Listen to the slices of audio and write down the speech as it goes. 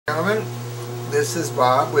Gentlemen, this is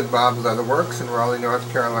Bob with Bob Leatherworks in Raleigh,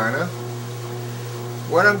 North Carolina.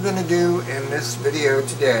 What I'm going to do in this video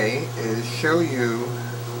today is show you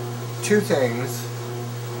two things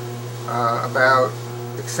about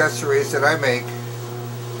accessories that I make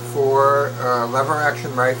for lever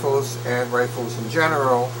action rifles and rifles in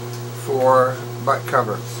general for butt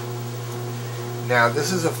covers. Now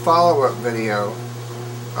this is a follow-up video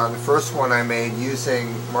on the first one I made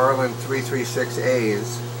using Marlin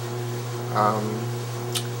 336As,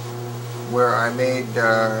 where I made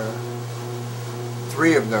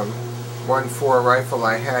three of them, one for a rifle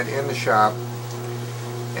I had in the shop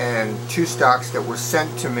and two stocks that were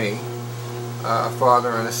sent to me. A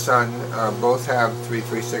father and a son both have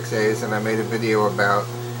 336As, and I made a video about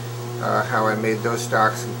how I made those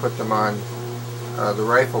stocks and put them on the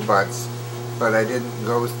rifle butts, but I didn't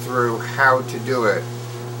go through how to do it.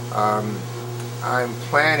 I'm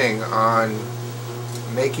planning on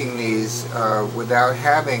making these without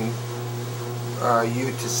having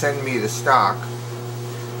you to send me the stock,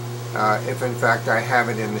 if in fact I have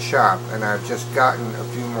it in the shop, and I've just gotten a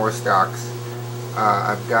few more stocks.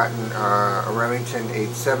 I've gotten a Remington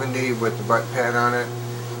 870 with the butt pad on it.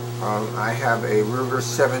 I have a Ruger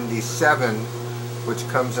 77 which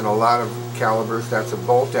comes in a lot of calibers. That's a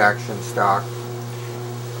bolt action stock,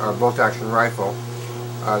 bolt action rifle.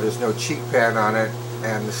 There's no cheek pad on it,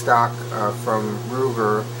 and the stock from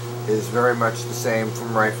Ruger is very much the same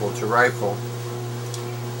from rifle to rifle.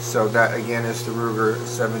 So that again is the Ruger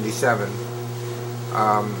 77.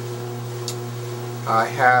 I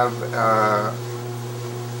have a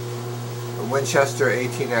Winchester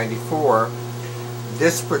 1894.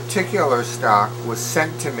 This particular stock was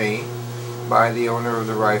sent to me by the owner of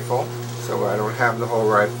the rifle, so I don't have the whole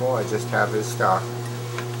rifle, I just have his stock.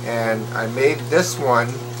 And I made this one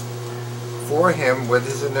for him with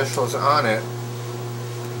his initials on it,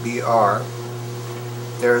 BR.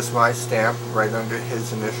 There's my stamp right under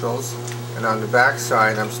his initials, and on the back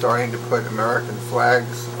side I'm starting to put American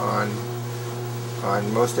flags on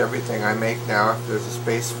most everything I make now, if there's a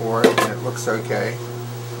space for it, and it looks okay.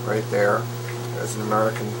 Right there, there's an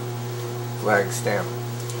American flag stamp.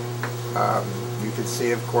 You can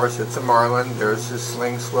see, of course, it's a Marlin. There's his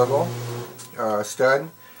sling swivel stud.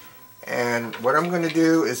 And what I'm going to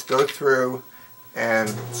do is go through and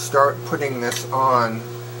start putting this on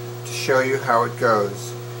to show you how it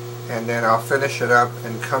goes, and then I'll finish it up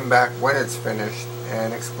and come back when it's finished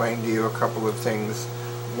and explain to you a couple of things,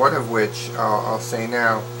 one of which I'll say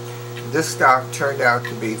now. This stock turned out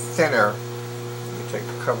to be thinner. Let me take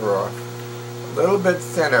the cover off. A little bit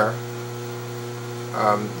thinner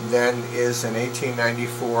than is an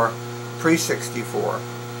 1894 pre-64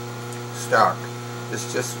 stock.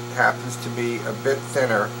 This just happens to be a bit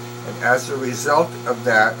thinner, and as a result of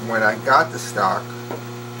that, when I got the stock,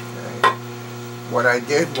 okay, what I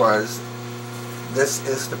did was, this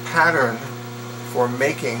is the pattern for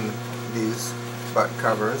making these butt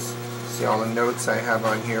covers. See all the notes I have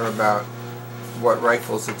on here about what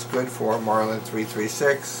rifles it's good for. Marlin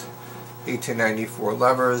 336, 1894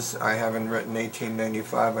 levers. I haven't written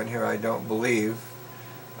 1895 on here, I don't believe.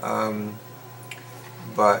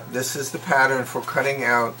 But this is the pattern for cutting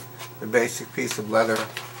out the basic piece of leather,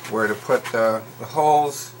 where to put the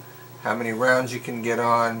holes, how many rounds you can get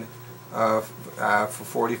on for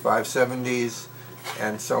 45-70s,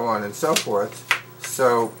 and so on and so forth.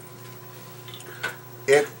 So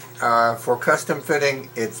it for custom fitting,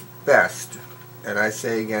 it's best, and I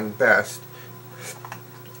say again best,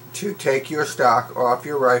 to take your stock off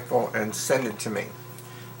your rifle and send it to me.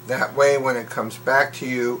 That way when it comes back to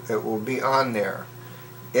you, it will be on there.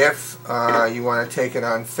 If you want to take it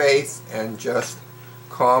on faith and just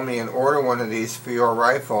call me and order one of these for your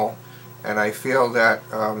rifle, and I feel that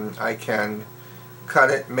I can cut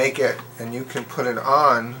it, make it, and you can put it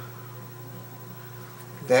on,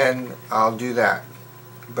 then I'll do that.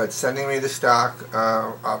 But sending me the stock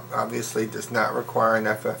obviously does not require an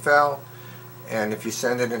FFL, and if you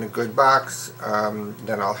send it in a good box,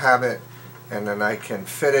 then I'll have it, and then I can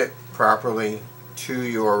fit it properly to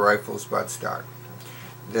your rifle's buttstock.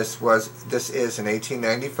 This is an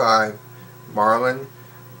 1895 Marlin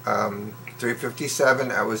 357.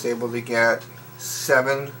 I was able to get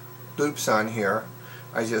 7 loops on here.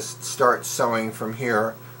 I just start sewing from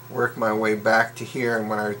here, work my way back to here, and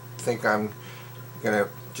when I think I'm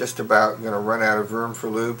just about gonna run out of room for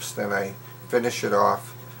loops, then I finish it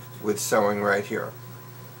off with sewing right here.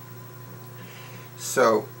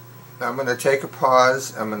 So I'm going to take a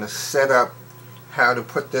pause. I'm going to set up how to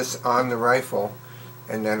put this on the rifle,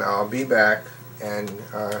 and then I'll be back and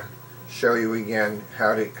show you again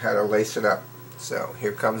how to lace it up. So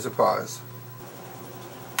here comes a pause.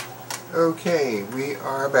 Okay, we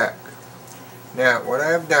are back. Now, what I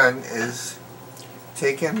have done is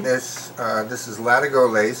taken this, this is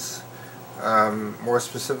Latigo lace, more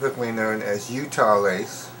specifically known as Utah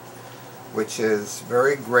lace, which is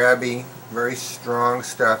very grabby, very strong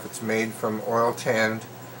stuff. It's made from oil tanned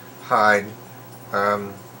hide,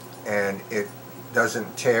 and it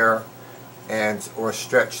doesn't tear or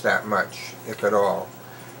stretch that much, if at all.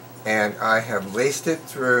 And I have laced it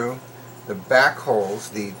through the back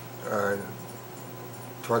holes,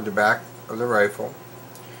 toward the back of the rifle,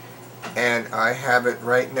 and I have it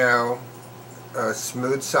right now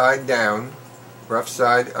smooth side down, rough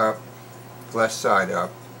side up, flesh side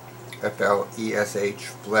up, F-L-E-S-H,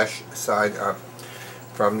 flesh side up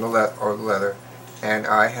from the leather, and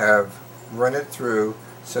I have run it through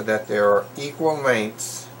so that there are equal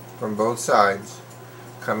lengths from both sides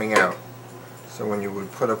coming out. So when you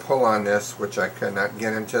would put a pull on this, which I cannot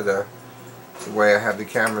get into the way I have the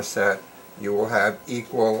camera set, you will have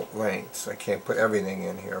equal lengths. I can't put everything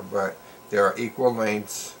in here, but there are equal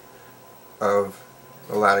lengths of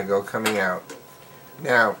the Latigo coming out.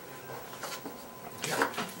 Now,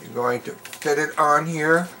 you're going to fit it on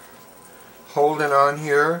here, hold it on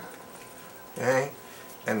here, okay?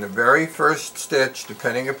 And the very first stitch,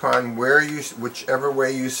 depending upon whichever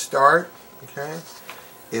way you start, okay,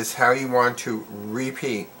 is how you want to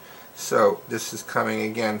repeat. So this is coming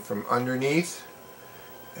again from underneath,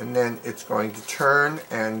 and then it's going to turn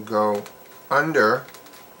and go under,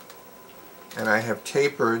 and I have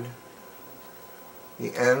tapered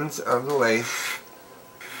the ends of the lace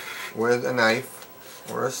with a knife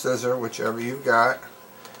or a scissor, whichever you've got,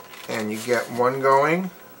 and you get one going,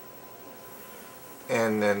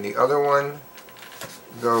 and then the other one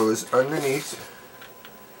goes underneath.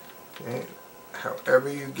 Okay. However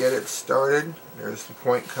you get it started, there's the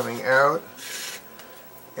point coming out,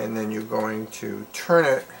 and then you're going to turn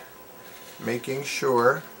it, making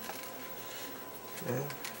sure, okay,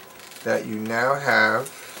 that you now have,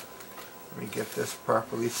 let me get this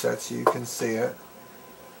properly set so you can see it.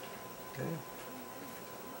 Okay.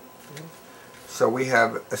 Okay. So we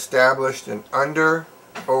have established an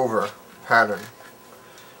under-over pattern,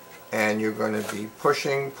 and you're going to be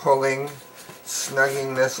pushing, pulling,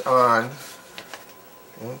 snugging this on,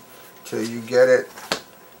 okay, till you get it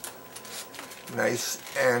nice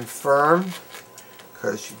and firm,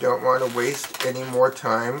 because you don't want to waste any more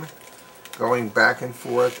time going back and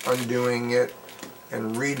forth, undoing it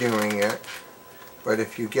and redoing it. But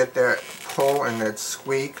if you get that pull and that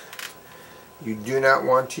squeak, you do not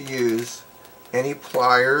want to use any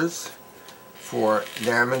pliers for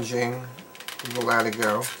damaging the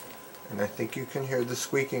Latigo, and I think you can hear the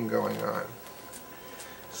squeaking going on.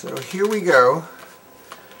 So here we go.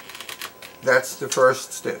 That's the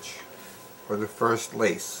first stitch, or the first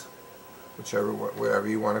lace, whatever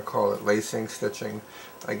you want to call it, lacing, stitching.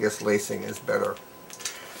 I guess lacing is better.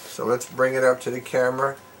 So let's bring it up to the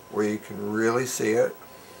camera where you can really see it.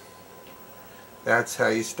 That's how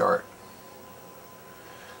you start.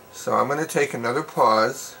 So I'm going to take another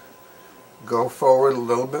pause, go forward a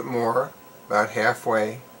little bit more, about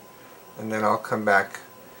halfway, and then I'll come back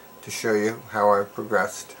to show you how I've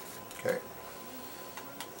progressed. Okay.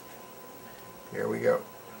 Here we go.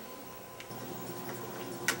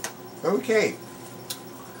 Okay.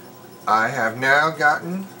 I have now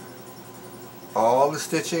gotten all the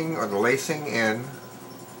stitching or the lacing in.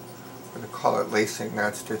 I'm going to call it lacing,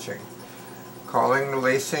 not stitching. Calling the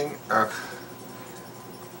lacing,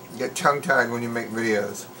 get tongue-tied when you make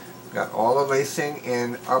videos. Got all the lacing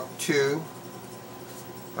in up to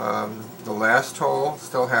the last hole.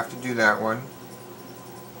 Still have to do that one.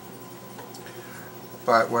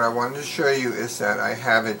 But what I wanted to show you is that I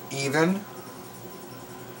have it even,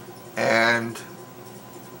 and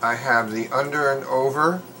I have the under and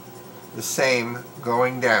over the same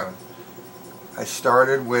going down. I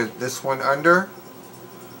started with this one under,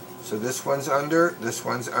 so this one's under, this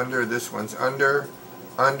one's under, this one's under,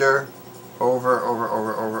 under, over, over,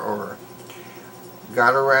 over, over, over.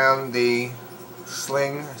 Got around the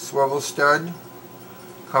sling swivel stud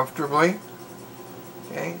comfortably.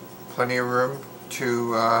 Okay, plenty of room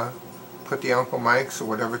to put the Uncle Mike's or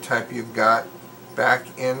whatever type you've got back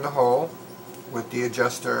in the hole with the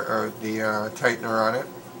adjuster or the tightener on it.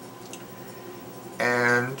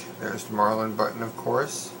 And there's the Marlin button, of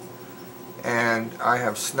course. And I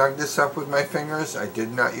have snugged this up with my fingers. I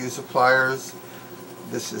did not use the pliers.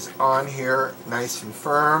 This is on here nice and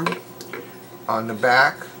firm. On the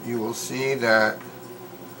back you will see that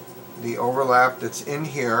the overlap that's in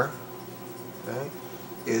here, okay,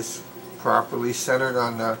 is properly centered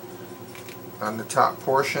on the top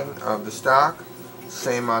portion of the stock.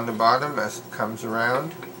 Same on the bottom as it comes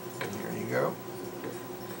around. And go.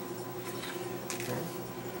 Okay.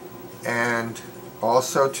 And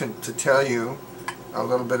also to tell you a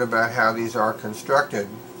little bit about how these are constructed.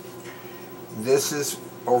 This is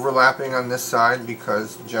overlapping on this side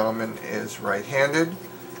because the gentleman is right-handed,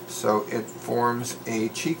 so it forms a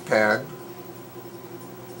cheek pad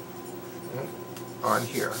on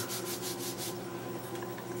here.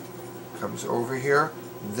 Comes over here.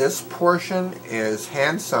 This portion is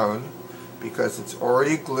hand sewn because it's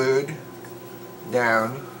already glued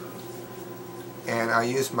down, and I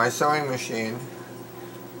use my sewing machine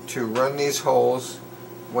to run these holes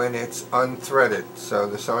when it's unthreaded. So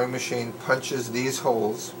the sewing machine punches these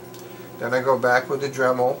holes, then I go back with the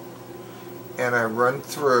Dremel and I run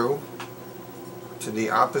through to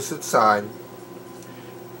the opposite side,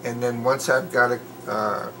 and then once I've got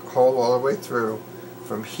a hole all the way through,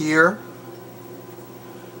 from here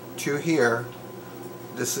to here,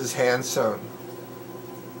 this is hand sewn.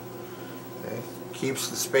 Okay. Keeps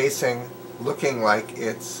the spacing looking like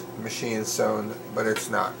it's machine sewn, but it's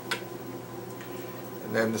not.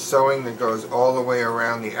 And then the sewing that goes all the way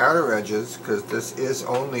around the outer edges, because this is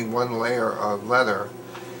only one layer of leather,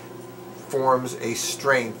 forms a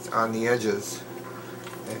strength on the edges.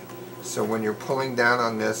 Okay. So when you're pulling down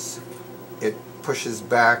on this, it pushes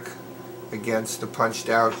back against the punched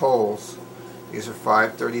out holes. These are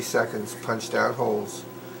 5/32 punched out holes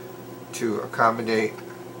to accommodate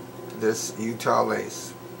this Utah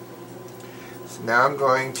lace. So now I'm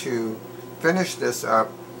going to finish this up,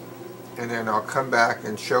 and then I'll come back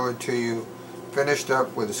and show it to you finished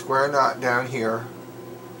up with a square knot down here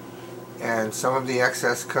and some of the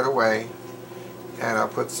excess cut away, and I'll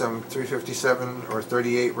put some 357 or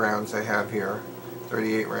 38 rounds I have here,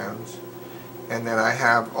 38 rounds, and then I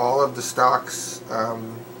have all of the stocks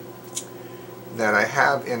that I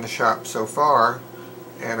have in the shop so far,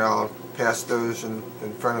 and I'll pass those in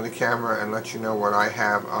front of the camera and let you know what I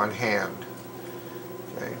have on hand,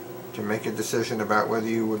 okay, to make a decision about whether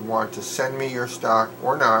you would want to send me your stock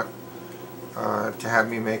or not, to have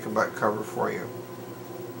me make a butt cover for you.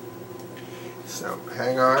 So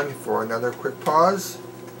hang on for another quick pause,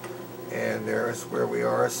 and there's where we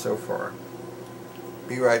are so far.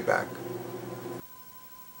 Be right back.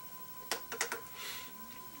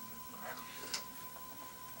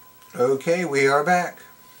 Okay, we are back.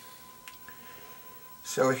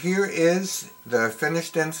 So here is the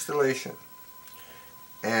finished installation,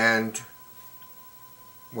 and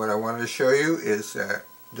what I wanted to show you is that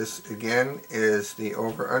this again is the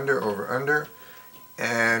over under,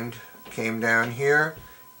 and came down here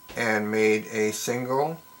and made a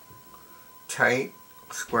single tight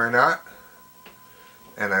square knot,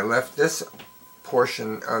 and I left this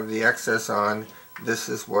portion of the excess on. This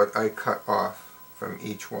is what I cut off from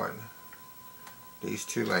each one, these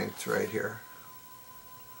two lengths right here.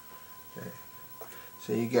 Okay.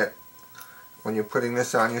 So you get, when you're putting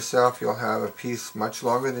this on yourself, you'll have a piece much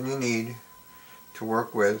longer than you need to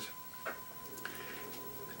work with.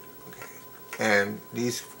 Okay. And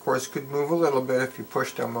these of course could move a little bit if you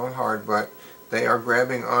push them on hard, but they are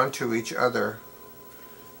grabbing onto each other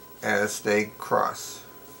as they cross.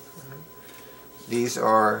 These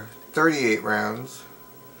are 38 rounds,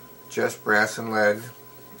 just brass and lead.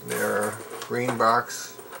 They're green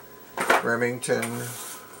box, Remington,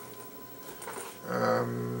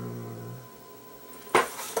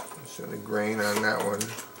 so the grain on that one.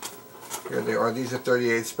 Here they are. These are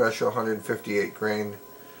 38 special, 158 grain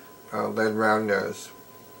lead round nose.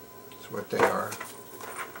 That's what they are.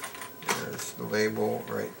 There's the label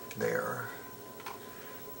right there.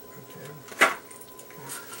 Okay.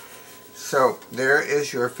 So there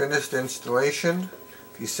is your finished installation.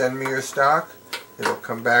 If you send me your stock, it'll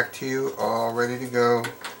come back to you all ready to go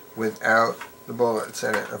without the bullets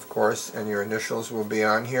in it, of course, and your initials will be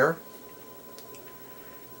on here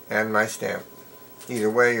and my stamp. Either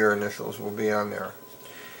way, your initials will be on there.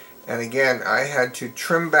 And again, I had to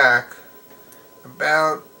trim back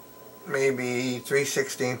about maybe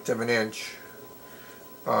 3/16 of an inch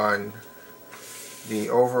on the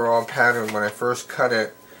overall pattern. When I first cut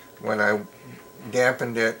it, when I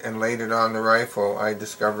dampened it and laid it on the rifle, I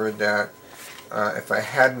discovered that if I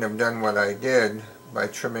hadn't have done what I did by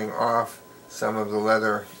trimming off some of the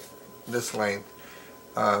leather this length,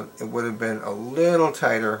 it would have been a little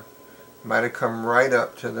tighter. Might have come right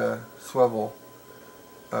up to the swivel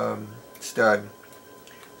stud.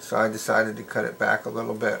 So I decided to cut it back a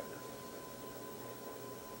little bit.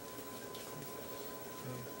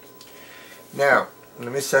 Now,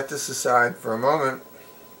 let me set this aside for a moment,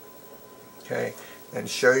 okay, and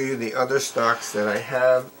show you the other stocks that I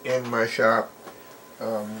have in my shop,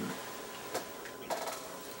 to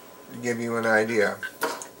give you an idea.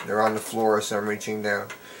 They're on the floor, so I'm reaching down.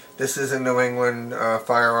 This is a New England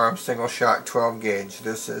firearm single shot 12 gauge.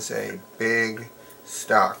 This is a big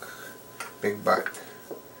stock, big butt,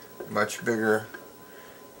 much bigger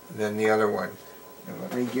than the other one. And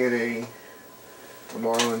let me get a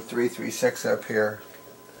Marlin 336 up here.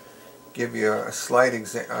 Give you a slight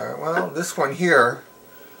example. Well, this one here,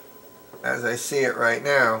 as I see it right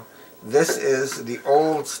now, this is the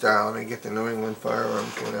old style. Let me get the New England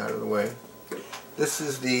firearms one out of the way. This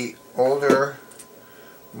is the older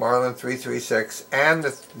Marlin 336 and the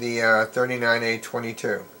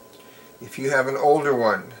 39A22. If you have an older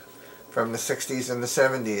one from the 60s and the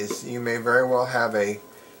 70s, you may very well have a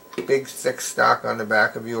big thick stock on the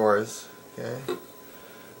back of yours. Okay.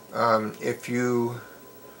 If you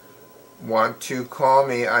want to call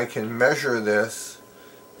me, I can measure this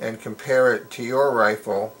and compare it to your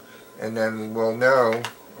rifle, and then we'll know,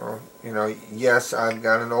 or, you know, yes, I've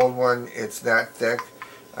got an old one, it's that thick,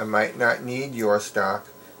 I might not need your stock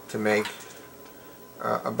to make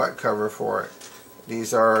a butt cover for it.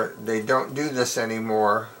 They don't do this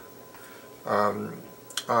anymore on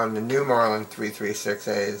the new Marlin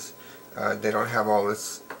 336As. They don't have all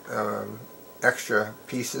this extra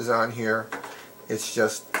pieces on here. It's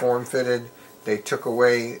just form fitted. They took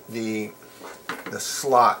away the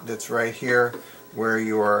slot that's right here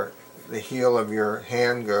where the heel of your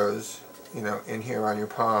hand goes, you know, in here on your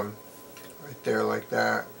palm, right there like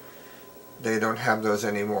that. They don't have those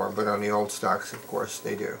anymore, but on the old stocks, of course,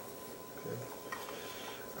 they do. Okay.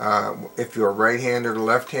 If you're right-handed or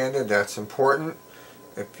left-handed, that's important.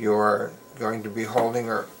 If you're going to be holding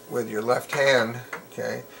her with your left hand,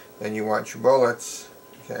 okay, then you want your bullets,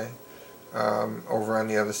 okay, over on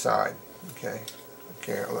the other side, okay,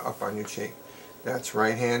 up on your cheek. That's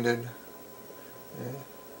right-handed. Okay.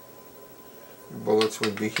 Your bullets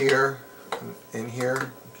would be here, in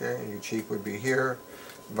here, okay, your cheek would be here,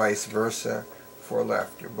 vice versa for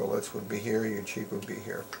left. Your bullets would be here, your cheek would be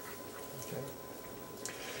here. Okay.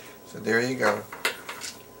 So there you go.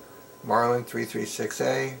 Marlin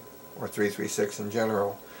 336A, or 336 in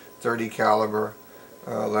general, 30 caliber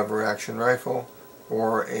lever action rifle,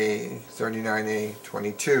 or a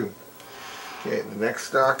 39A22. Okay, the next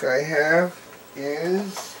stock I have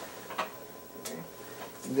is,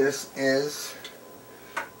 this is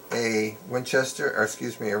a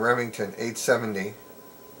a Remington 870.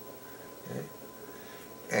 Okay.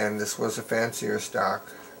 And this was a fancier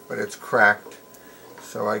stock, but it's cracked,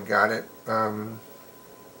 so I got it from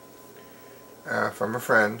a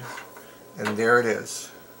friend, and there it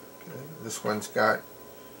is. Okay. This one's got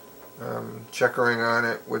checkering on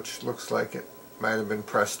it, which looks like it might have been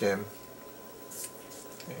pressed in.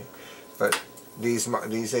 Okay. But these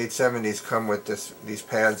 870s come with these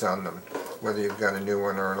pads on them, whether you've got a new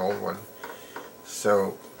one or an old one.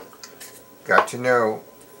 So, got to know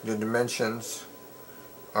the dimensions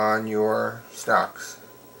on your stocks,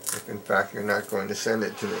 if in fact you're not going to send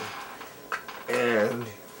it to me. And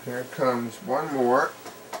here comes one more.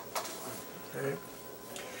 Okay.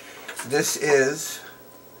 This is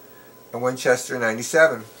a Winchester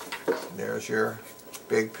 97. There's your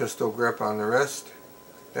big pistol grip on the wrist.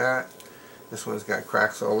 That. This one's got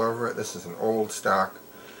cracks all over it. This is an old stock.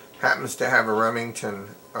 Happens to have a Remington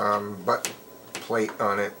butt plate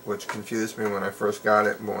on it, which confused me when I first got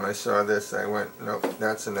it. But when I saw this, I went, nope,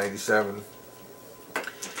 that's a 97.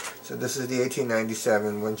 So this is the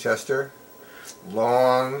 1897 Winchester.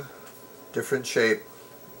 Long, different shape.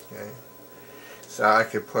 Okay. So I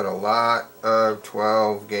could put a lot of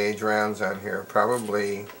 12 gauge rounds on here,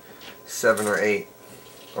 probably 7 or 8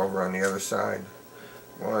 over on the other side.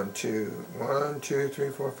 1, 2, 3,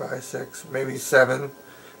 4, 5, 6, maybe 7,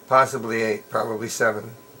 possibly 8, probably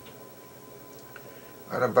 7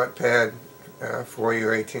 on a butt pad for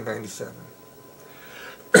your 1897.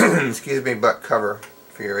 Excuse me, butt cover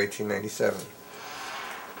for your 1897.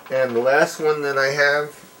 And the last one that I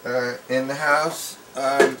have in the house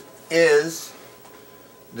is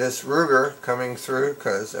this Ruger coming through,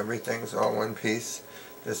 because everything's all one piece.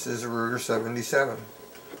 This is a Ruger 77.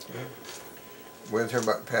 Okay. With her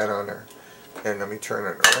butt pad on her. And let me turn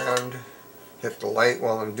it around, hit the light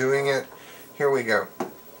while I'm doing it. Here we go.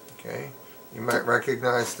 Okay, you might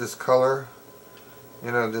recognize this color,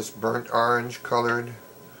 you know, this burnt orange colored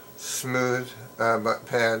smooth butt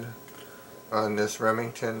pad on this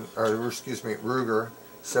Remington, or excuse me, Ruger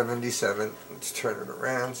 77. Let's turn it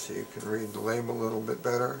around so you can read the label a little bit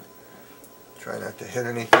better. Try not to hit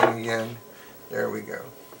anything again. There we go.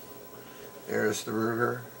 There's the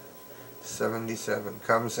Ruger 77.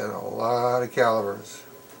 Comes in a lot of calibers.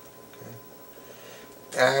 Okay.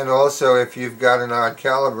 And also, if you've got an odd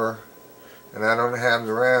caliber and I don't have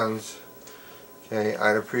the rounds, Okay,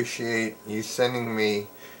 I'd appreciate you sending me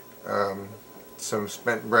some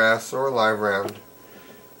spent brass or a live round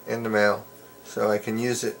in the mail so I can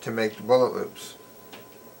use it to make the bullet loops.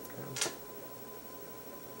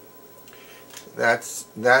 That's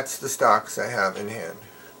the stocks I have in hand.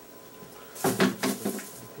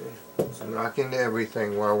 Okay. So knock into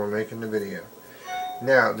everything while we're making the video.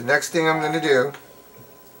 Now, the next thing I'm going to do,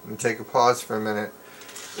 and take a pause for a minute,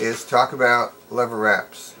 is talk about lever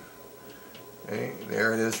wraps. Okay,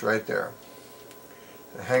 there it is right there.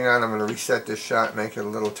 Now, hang on, I'm going to reset this shot, make it a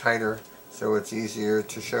little tighter so it's easier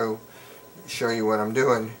to show you what I'm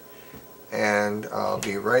doing, and I'll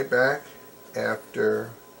be right back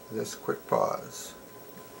after this quick pause.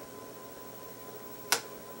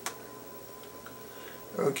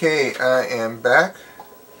 Okay, I am back,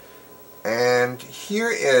 and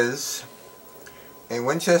here is a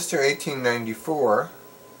Winchester 1894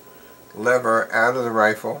 lever out of the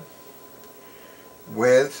rifle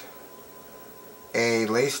with a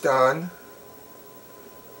laced on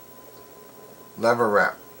lever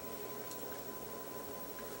wrap.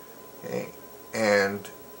 Okay, and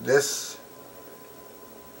this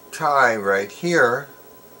tie right here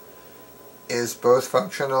is both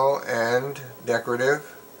functional and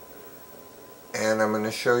decorative, and I'm going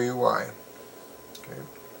to show you why. Okay.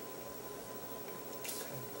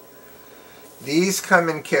 These come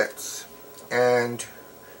in kits, and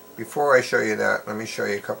before I show you that, let me show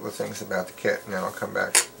you a couple of things about the kit, and then I'll come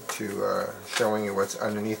back to showing you what's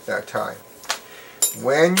underneath that tie.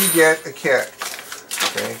 When you get a kit,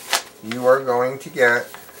 okay, you are going to get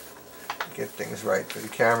things right for the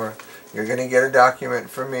camera. You're going to get a document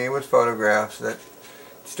from me with photographs, that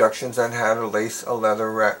instructions on how to lace a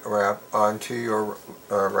leather wrap onto your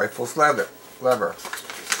rifle's lever.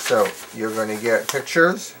 So you're going to get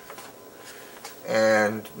pictures,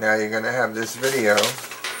 and now you're going to have this video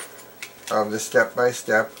of the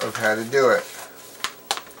step-by-step of how to do it.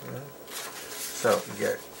 Okay. So you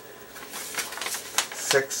get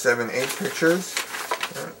 6, 7, 8 pictures.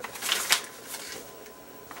 Okay.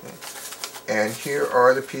 And here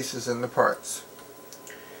are the pieces and the parts.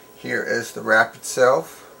 Here is the wrap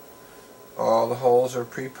itself. All the holes are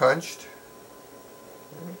pre-punched.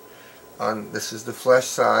 Okay. This is the flesh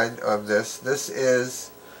side of this. This is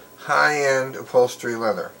high-end upholstery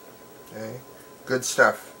leather. Okay. Good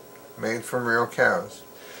stuff, made from real cows.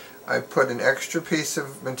 I put an extra piece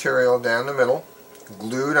of material down the middle,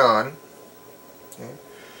 glued on, okay,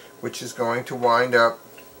 which is going to wind up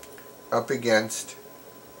against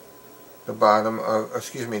the bottom of,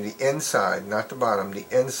 excuse me, the inside, not the bottom, the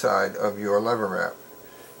inside of your lever wrap.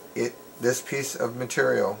 This piece of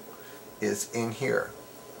material is in here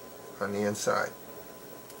on the inside.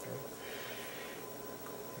 Okay.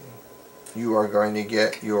 You are going to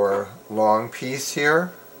get your long piece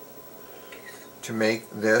here to make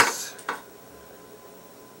this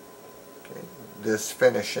this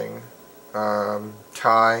finishing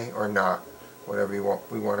tie or knot, whatever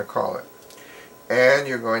we want to call it. And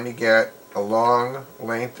you're going to get a long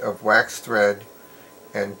length of wax thread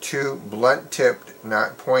and 2 blunt tipped,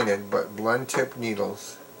 not pointed, but blunt tipped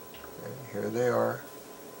needles. And here they are.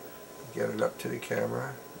 Get it up to the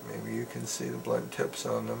camera. Maybe you can see the blunt tips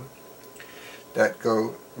on them. That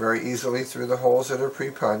go very easily through the holes that are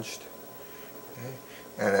pre-punched. Okay.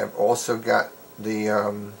 And I've also got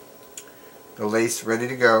the lace ready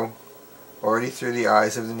to go, already through the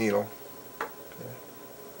eyes of the needle, okay,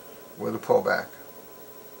 with a pullback.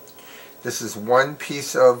 This is one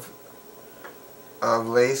piece of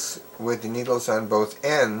lace with the needles on both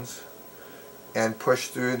ends and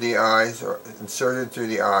pushed through the eyes, or inserted through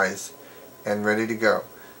the eyes, and ready to go.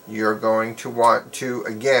 You're going to want to,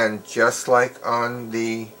 again, just like on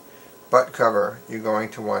the butt cover, you're going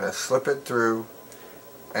to want to slip it through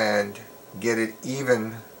and get it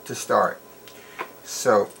even to start.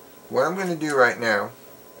 So what I'm going to do right now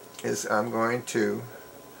is I'm going to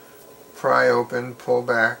pry open, pull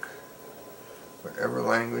back, whatever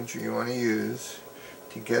language you want to use,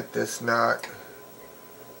 to get this knot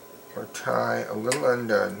or tie a little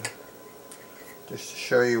undone, just to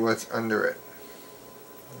show you what's under it.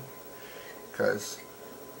 Because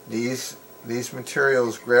these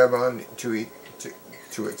materials grab on to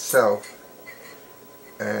itself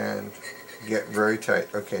and get very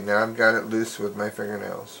tight. Okay, now I've got it loose with my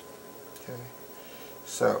fingernails. Okay,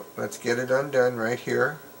 so let's get it undone right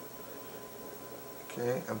here.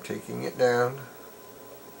 Okay, I'm taking it down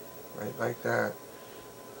right like that,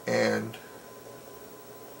 and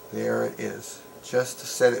there it is, just to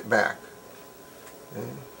set it back. Okay.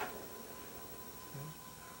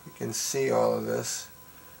 You can see all of this.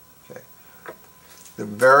 Okay. The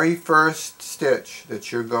very first stitch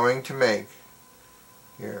that you're going to make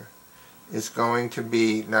here is going to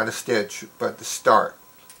be not a stitch, but the start.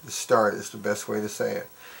 The start is the best way to say it,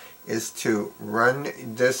 is to run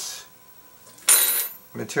this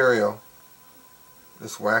material,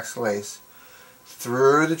 this wax lace,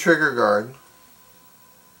 through the trigger guard,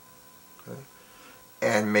 okay,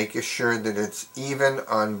 and make sure that it's even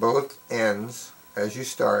on both ends as you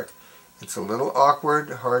start. It's a little awkward,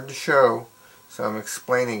 hard to show, so I'm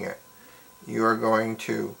explaining it. You are going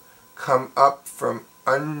to come up from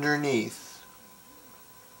underneath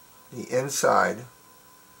the inside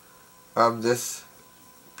of this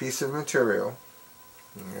piece of material,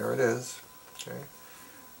 and there it is, okay,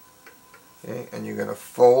 and you're going to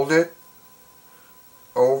fold it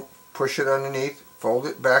over, push it underneath, fold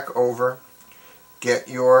it back over, get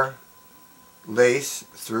your lace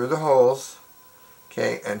through the holes,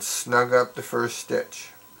 okay, and snug up the first stitch,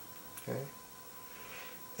 okay,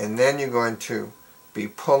 and then you're going to be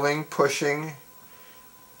pulling, pushing,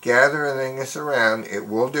 gathering this around. It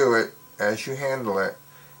will do it as you handle it,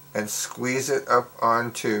 and squeeze it up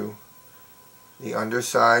onto the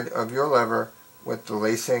underside of your lever with the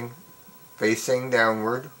lacing facing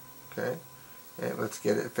downward, okay, and let's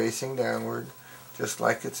get it facing downward just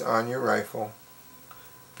like it's on your rifle,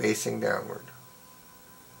 facing downward.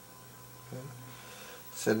 Okay.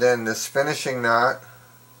 So then this finishing knot,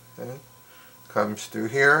 okay, comes through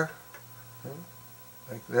here, okay,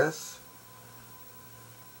 like this.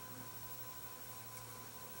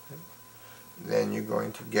 Okay. Then you're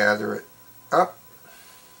going to gather it up,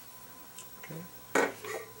 okay,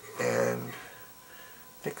 and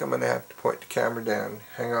I think I'm going to have to point the camera down.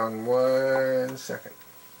 Hang on 1 second.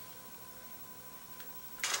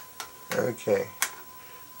 Okay,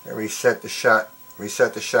 I reset the shot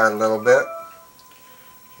a little bit.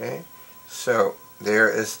 Okay, so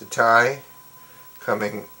there is the tie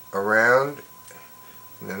coming around,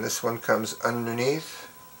 and then this one comes underneath,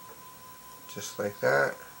 just like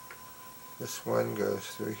that. This one goes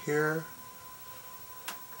through here,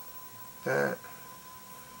 that.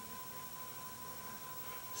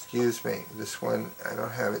 Excuse me, this one, I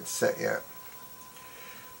don't have it set yet.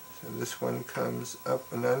 So this one comes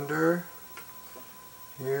up and under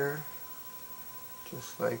here,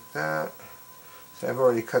 just like that. So I've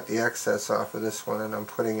already cut the excess off of this one and I'm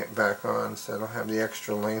putting it back on so I don't have the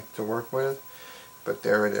extra length to work with. But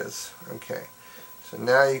there it is. Okay, so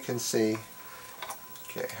now you can see,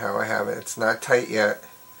 okay, how I have it. It's not tight yet,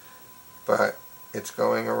 but it's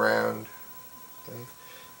going around. Okay.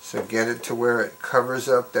 So get it to where it covers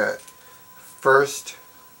up that first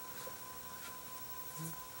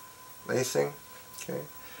lacing. Okay,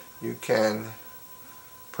 you can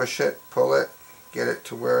push it, pull it, get it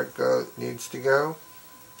to where it needs to go.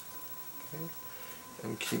 Okay,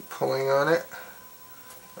 and keep pulling on it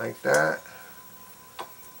like that.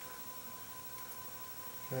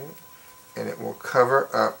 Okay, and it will cover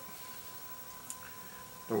up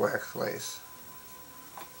the wax lace.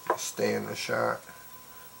 Stay in the shot.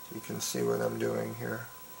 You can see what I'm doing here.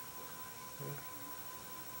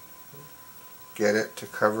 Get it to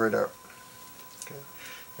cover it up. Okay.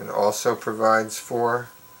 And also provides for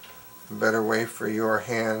a better way for your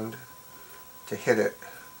hand to hit it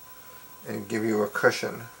and give you a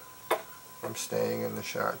cushion. I'm staying in the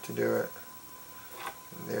shot to do it.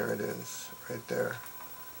 And there it is, right there.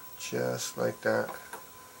 Just like that.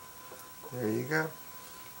 There you go.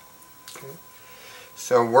 Okay.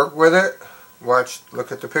 So work with it. Watch,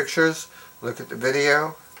 look at the pictures, look at the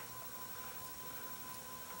video,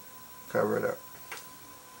 cover it up.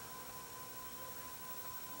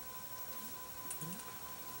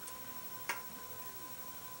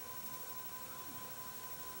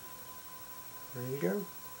 There you go.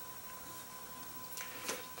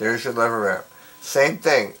 There's your lever wrap. Same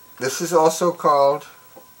thing. This is also called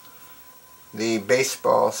the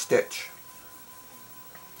baseball stitch,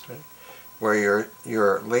 okay, where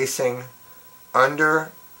you're lacing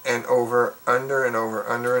under and over, under and over,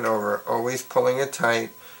 under and over, always pulling it tight.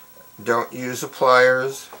 Don't use the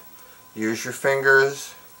pliers, use your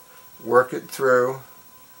fingers, work it through,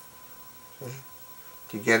 okay,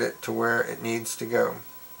 to get it to where it needs to go.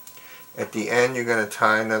 At the end you're going to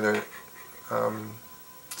tie another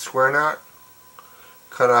square knot,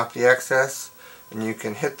 cut off the excess, and you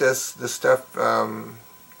can hit this stuff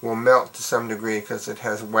will melt to some degree because it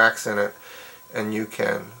has wax in it, and you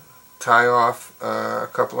can tie off a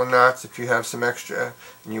couple of knots if you have some extra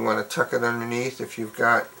and you want to tuck it underneath. If you've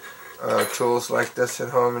got tools like this at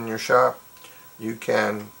home in your shop, you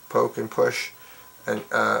can poke and push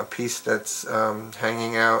a piece that's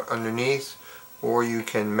hanging out underneath, or you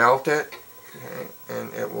can melt it, okay,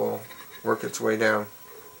 and it will work its way down.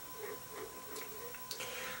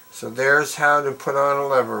 So there's how to put on a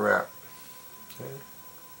lever wrap. Okay.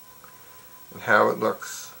 And how it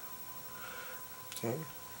looks. Okay.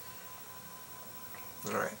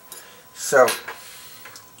 Alright. So,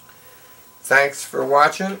 thanks for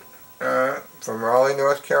watching. From Raleigh,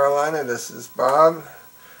 North Carolina, this is Bob.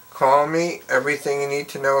 Call me. Everything you need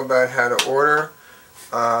to know about how to order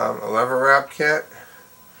a lever wrap kit.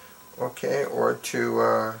 Okay, or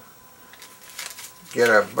to get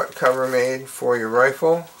a butt cover made for your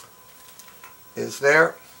rifle is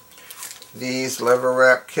there. These lever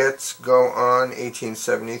wrap kits go on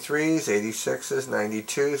 1873s, 86s,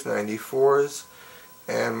 92s, 94s,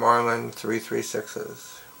 and Marlin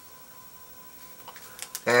 336s.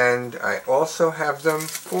 And I also have them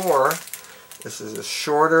for, this is a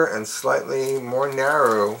shorter and slightly more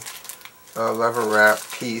narrow lever wrap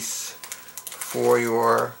piece for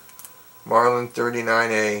your Marlin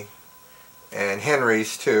 39A and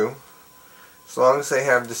Henry's too, as long as they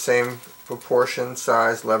have the same proportion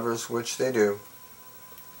size levers, which they do.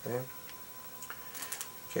 Okay,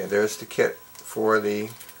 okay, there's the kit for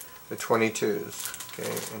the 22s.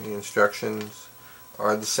 Okay, and the instructions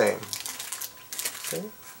are the same. Okay.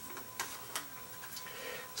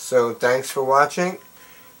 So thanks for watching.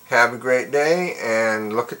 Have a great day,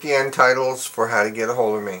 and look at the end titles for how to get a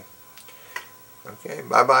hold of me. Okay,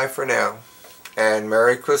 bye-bye for now. And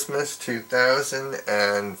Merry Christmas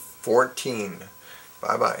 2014.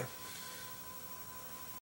 Bye-bye.